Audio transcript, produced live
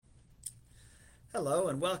Hello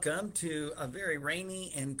and welcome to a very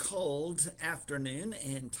rainy and cold afternoon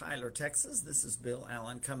in Tyler, Texas. This is Bill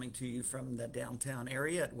Allen coming to you from the downtown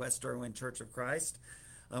area at West Irwin Church of Christ,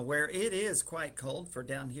 where it is quite cold for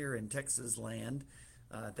down here in Texas land.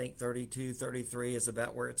 I think 32, 33 is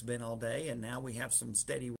about where it's been all day, and now we have some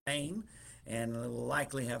steady rain and will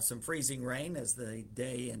likely have some freezing rain as the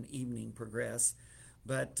day and evening progress.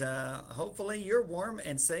 But hopefully you're warm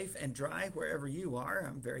and safe and dry wherever you are.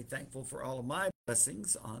 I'm very thankful for all of my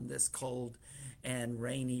blessings on this cold and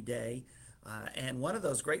rainy day. And one of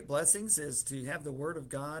those great blessings is to have the Word of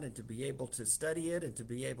God and to be able to study it and to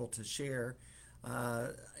be able to share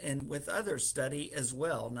and with others study as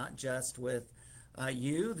well, not just with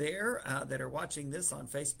you there that are watching this on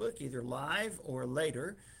Facebook, either live or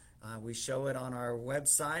later. We show it on our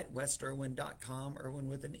website, westirwin.com, Irwin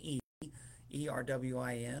with an E.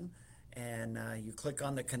 ERWIN, and you click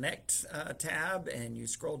on the Connect tab and you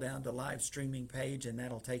scroll down to live streaming page, and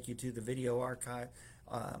that'll take you to the video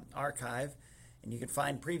archive, and you can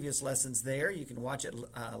find previous lessons there. You can watch it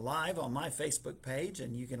live on my Facebook page,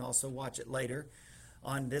 and you can also watch it later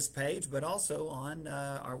on this page, but also on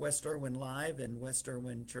our West Irwin Live and West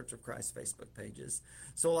Irwin Church of Christ Facebook pages.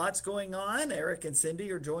 So lots going on. Eric and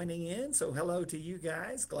Cindy are joining in, so hello to you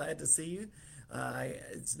guys. Glad to see you.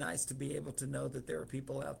 It's nice to be able to know that there are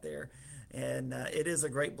people out there, and it is a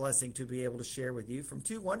great blessing to be able to share with you from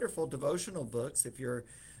two wonderful devotional books. If you're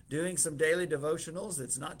doing some daily devotionals,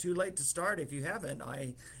 it's not too late to start if you haven't.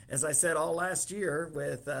 As I said all last year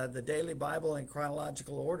with the Daily Bible in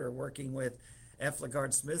Chronological Order, working with F.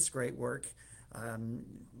 LaGard Smith's great work,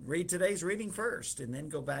 read today's reading first and then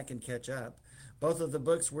go back and catch up. Both of the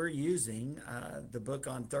books we're using, the book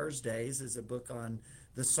on Thursdays is a book on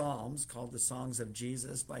the Psalms called The Songs of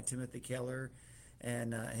Jesus by Timothy Keller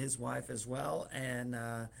and his wife as well. And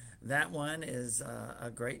that one is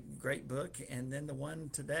a great book. And then the one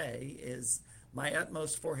today is My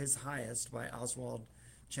Utmost for His Highest by Oswald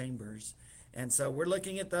Chambers. And so we're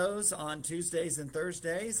looking at those on Tuesdays and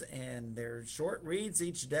Thursdays, and they're short reads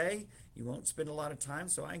each day. You won't spend a lot of time,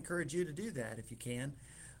 so I encourage you to do that if you can.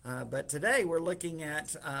 But today we're looking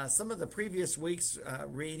at some of the previous week's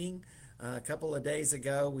reading. A couple of days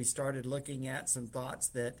ago, we started looking at some thoughts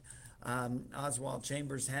that Oswald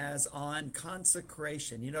Chambers has on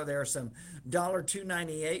consecration. You know, there are some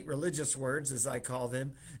 $2.98 religious words, as I call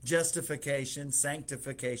them: justification,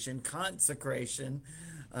 sanctification, consecration,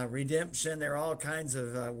 redemption. There are all kinds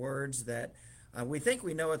of words that we think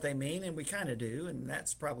we know what they mean, and we kind of do, and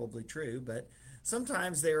that's probably true, but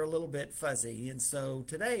sometimes they're a little bit fuzzy. And so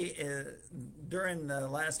today, during the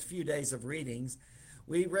last few days of readings,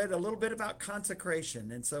 we read a little bit about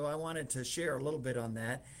consecration, and so I wanted to share a little bit on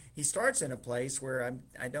that. He starts in a place where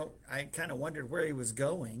I kind of wondered where he was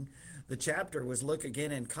going. The chapter was Look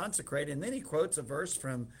Again and Consecrate, and then he quotes a verse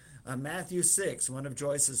from Matthew 6, one of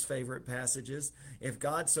Joyce's favorite passages. If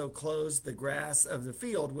God so clothes the grass of the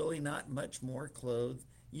field, will he not much more clothe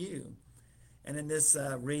you? And in this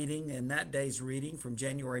reading, in that day's reading from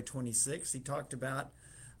January 26, he talked about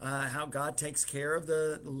how God takes care of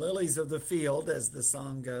the lilies of the field, as the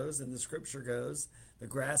song goes and the scripture goes, the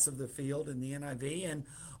grass of the field in the NIV, and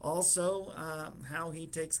also how he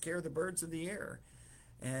takes care of the birds of the air.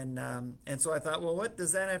 And so I thought, well, what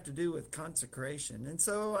does that have to do with consecration? And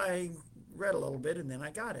so I read a little bit, and then I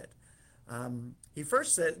got it. He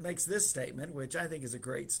first makes this statement, which I think is a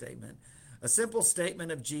great statement. A simple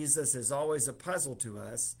statement of Jesus is always a puzzle to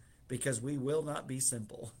us, because we will not be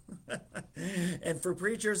simple. And for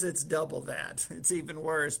preachers, it's double that. It's even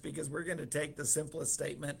worse, because we're going to take the simplest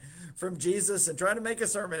statement from Jesus and try to make a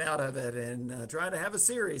sermon out of it and try to have a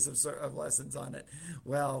series of lessons on it.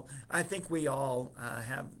 Well, I think we all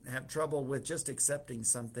have trouble with just accepting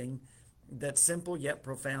something that's simple yet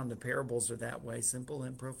profound. The parables are that way, simple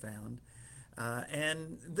and profound.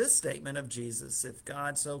 And this statement of Jesus, if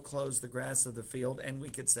God so clothes the grass of the field, and we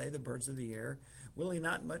could say the birds of the air, will he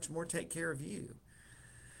not much more take care of you?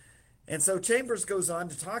 And so Chambers goes on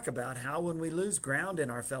to talk about how when we lose ground in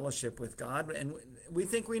our fellowship with God and we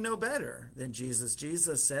think we know better than Jesus,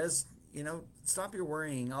 Jesus says, stop your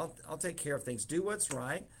worrying. I'll take care of things. Do what's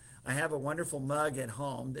right. I have a wonderful mug at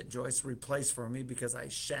home that Joyce replaced for me because I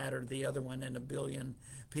shattered the other one in a billion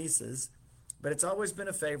pieces. But it's always been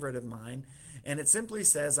a favorite of mine. And it simply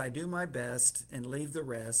says, I do my best and leave the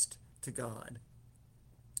rest to God.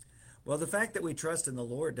 Well, the fact that we trust in the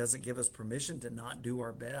Lord doesn't give us permission to not do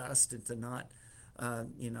our best and to not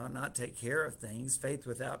take care of things. Faith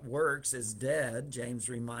without works is dead, James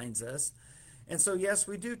reminds us. And so, yes,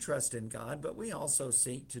 we do trust in God, but we also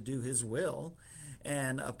seek to do his will.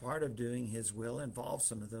 And a part of doing his will involves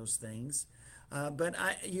some of those things. But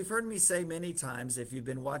you've heard me say many times, if you've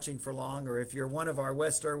been watching for long, or if you're one of our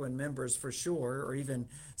West Irwin members for sure, or even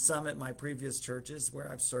some at my previous churches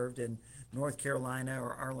where I've served in North Carolina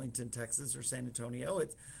or Arlington, Texas, or San Antonio,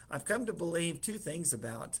 I've come to believe two things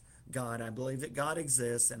about God. I believe that God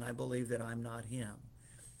exists, and I believe that I'm not him.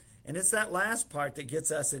 And it's that last part that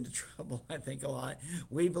gets us into trouble, I think, a lot.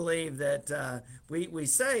 We believe that we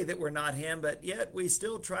say that we're not him, but yet we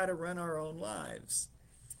still try to run our own lives.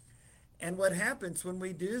 And what happens when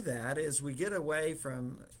we do that is we get away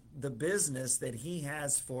from the business that he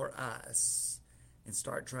has for us and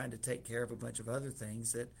start trying to take care of a bunch of other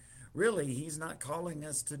things that really he's not calling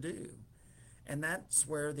us to do. And that's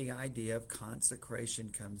where the idea of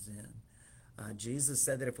consecration comes in. Jesus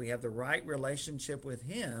said that if we have the right relationship with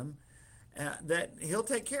him, that he'll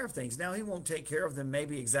take care of things. Now, he won't take care of them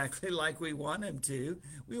maybe exactly like we want him to.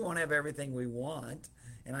 We won't have everything we want.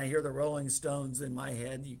 And I hear the Rolling Stones in my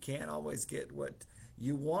head. You can't always get what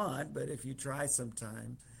you want, but if you try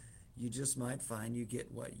sometime, you just might find you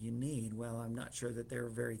get what you need. Well, I'm not sure that they're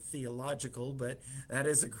very theological, but that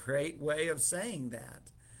is a great way of saying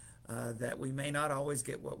that. That we may not always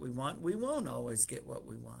get what we want. We won't always get what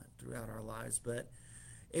we want throughout our lives. But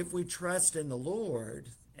if we trust in the Lord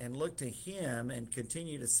and look to him and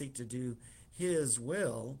continue to seek to do his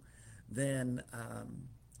will, then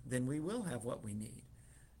we will have what we need.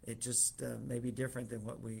 It just may be different than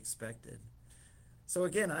what we expected. So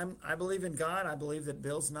again, I believe in God. I believe that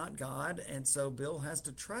Bill's not God. And so Bill has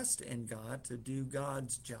to trust in God to do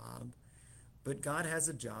God's job. But God has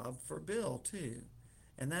a job for Bill too.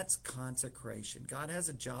 And that's consecration. God has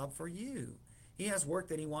a job for you. He has work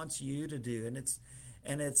that he wants you to do. And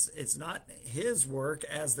it's not his work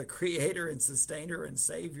as the creator and sustainer and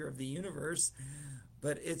savior of the universe,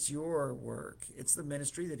 but it's your work. It's the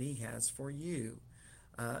ministry that he has for you.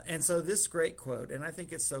 And so this great quote, and I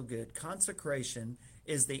think it's so good: consecration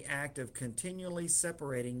is the act of continually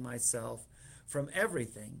separating myself from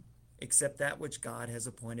everything except that which God has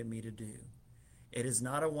appointed me to do. It is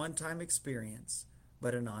not a one-time experience,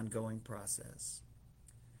 but an ongoing process.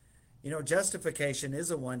 You know, justification is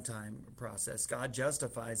a one-time process. God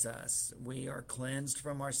justifies us. We are cleansed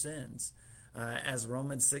from our sins. As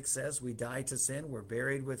Romans 6 says, we die to sin. We're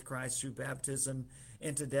buried with Christ through baptism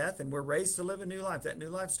into death, and we're raised to live a new life. That new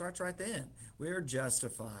life starts right then. We are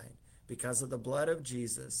justified because of the blood of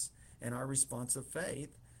Jesus and our response of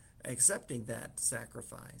faith, accepting that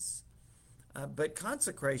sacrifice. But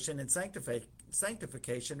consecration and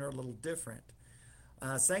sanctification are a little different.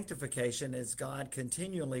 Sanctification is God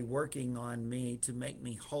continually working on me to make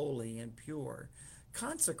me holy and pure.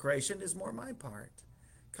 Consecration is more my part.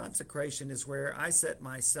 Consecration is where I set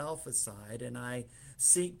myself aside and I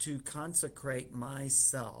seek to consecrate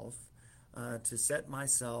myself, to set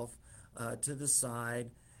myself to the side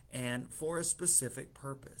and for a specific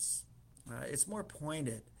purpose. It's more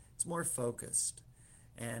pointed, it's more focused.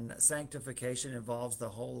 And sanctification involves the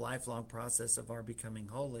whole lifelong process of our becoming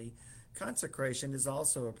holy. Consecration is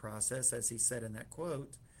also a process, as he said in that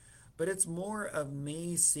quote, but it's more of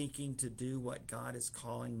me seeking to do what God is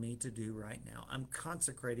calling me to do right now. I'm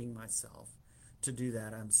consecrating myself to do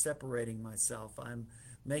that. I'm separating myself. I'm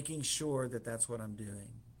making sure that that's what I'm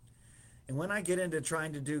doing. And when I get into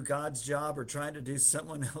trying to do God's job or trying to do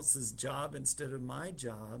someone else's job instead of my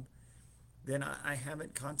job, then I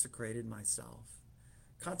haven't consecrated myself.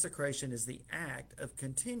 Consecration is the act of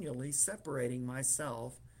continually separating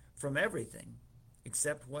myself from everything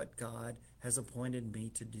except what God has appointed me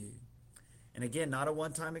to do. And again, not a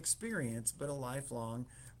one-time experience, but a lifelong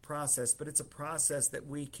process. But it's a process that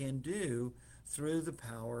we can do through the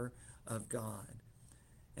power of God.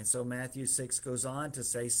 And so Matthew 6 goes on to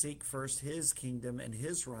say, seek first his kingdom and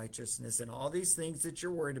his righteousness, and all these things that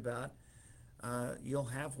you're worried about, you'll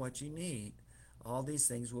have what you need. All these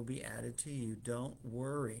things will be added to you. Don't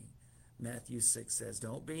worry, Matthew 6 says.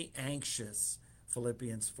 Don't be anxious,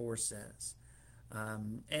 Philippians 4 says.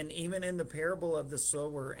 And even in the parable of the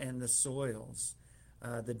sower and the soils,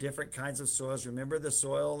 the different kinds of soils. Remember the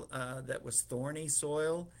soil that was thorny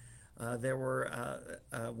soil? There were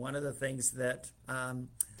one of the things that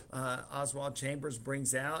Oswald Chambers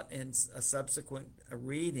brings out in a subsequent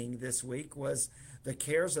reading this week was the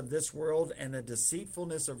cares of this world and the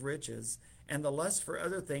deceitfulness of riches and the lust for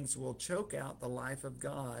other things will choke out the life of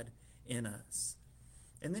God in us.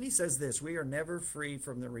 And then he says this: we are never free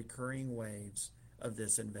from the recurring waves of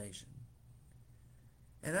this invasion.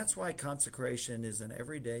 And that's why consecration is an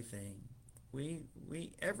everyday thing. We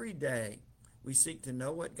every day we seek to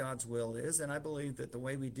know what God's will is, and I believe that the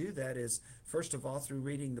way we do that is, first of all, through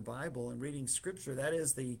reading the Bible and reading Scripture. That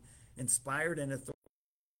is the inspired and authoritative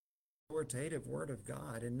authoritative Word of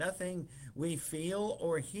God. And nothing we feel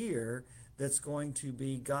or hear that's going to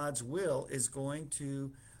be God's will is going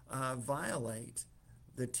to violate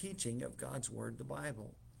the teaching of God's Word, the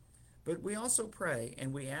Bible. But we also pray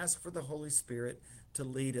and we ask for the Holy Spirit to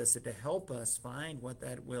lead us and to help us find what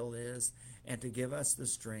that will is and to give us the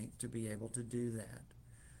strength to be able to do that.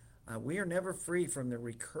 We are never free from the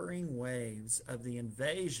recurring waves of the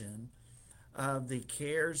invasion of the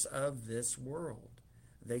cares of this world.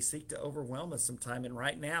 They seek to overwhelm us sometime, and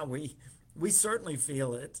right now we certainly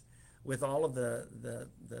feel it with all of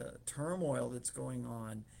the turmoil that's going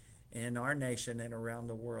on in our nation and around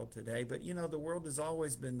the world today. But you know, the world has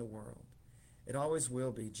always been the world. It always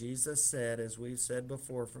will be. Jesus said, as we've said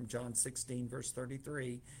before from John 16, verse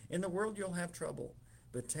 33, in the world you'll have trouble,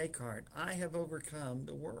 but take heart, I have overcome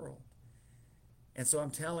the world. And so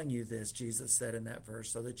I'm telling you this, Jesus said in that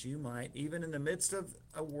verse, so that you might, even in the midst of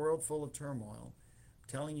a world full of turmoil, I'm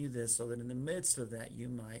telling you this so that in the midst of that you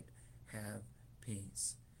might have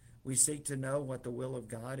peace. We seek to know what the will of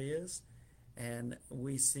God is, and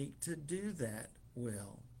we seek to do that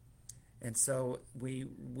will. And so we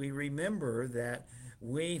remember that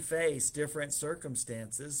we face different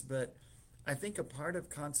circumstances, but I think a part of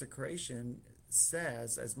consecration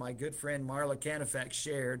says, as my good friend Marla Canifax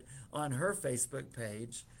shared on her Facebook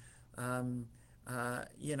page,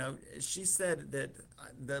 she said that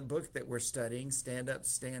the book that we're studying, Stand Up,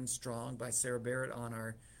 Stand Strong by Sarah Barrett on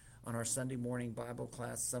our Sunday morning Bible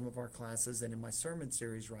class, some of our classes, and in my sermon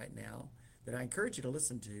series right now that I encourage you to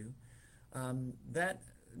listen to, that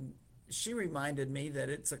she reminded me that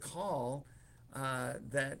it's a call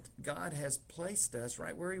that God has placed us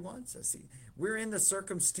right where he wants us. We're in the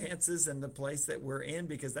circumstances and the place that we're in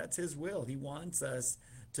because that's his will. He wants us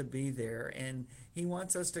to be there, and he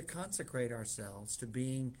wants us to consecrate ourselves to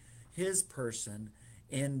being his person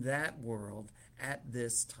in that world at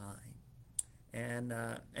this time.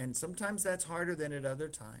 And sometimes that's harder than at other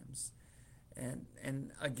times.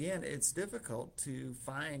 And again, it's difficult to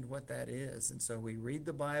find what that is. And so we read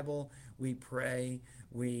the Bible, we pray,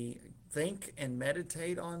 we think and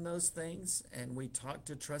meditate on those things, and we talk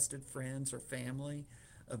to trusted friends or family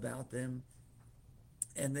about them.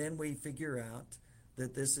 And then we figure out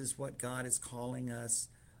that this is what God is calling us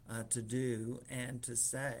to do and to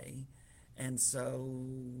say. And so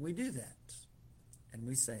we do that, and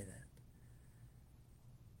we say that.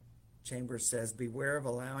 Chambers says, beware of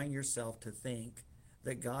allowing yourself to think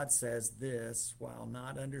that God says this while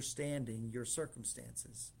not understanding your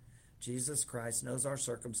circumstances. Jesus Christ knows our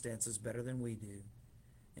circumstances better than we do,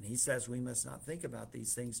 and he says we must not think about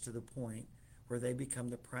these things to the point where they become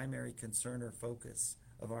the primary concern or focus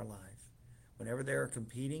of our life. Whenever there are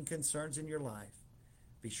competing concerns in your life,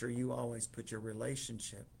 be sure you always put your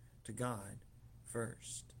relationship to God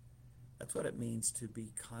first. That's what it means to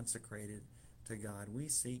be consecrated to God. We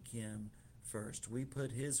seek him first. We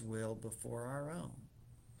put his will before our own.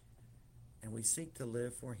 And we seek to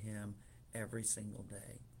live for him every single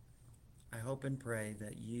day. I hope and pray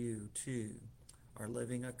that you, too, are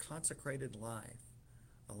living a consecrated life,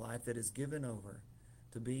 a life that is given over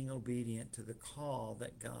to being obedient to the call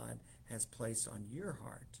that God has placed on your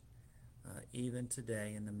heart, even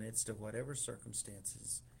today in the midst of whatever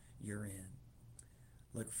circumstances you're in.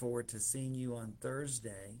 Look forward to seeing you on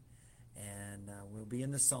Thursday, and we'll be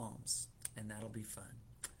in the Psalms, and that'll be fun.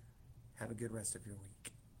 Have a good rest of your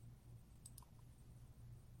week.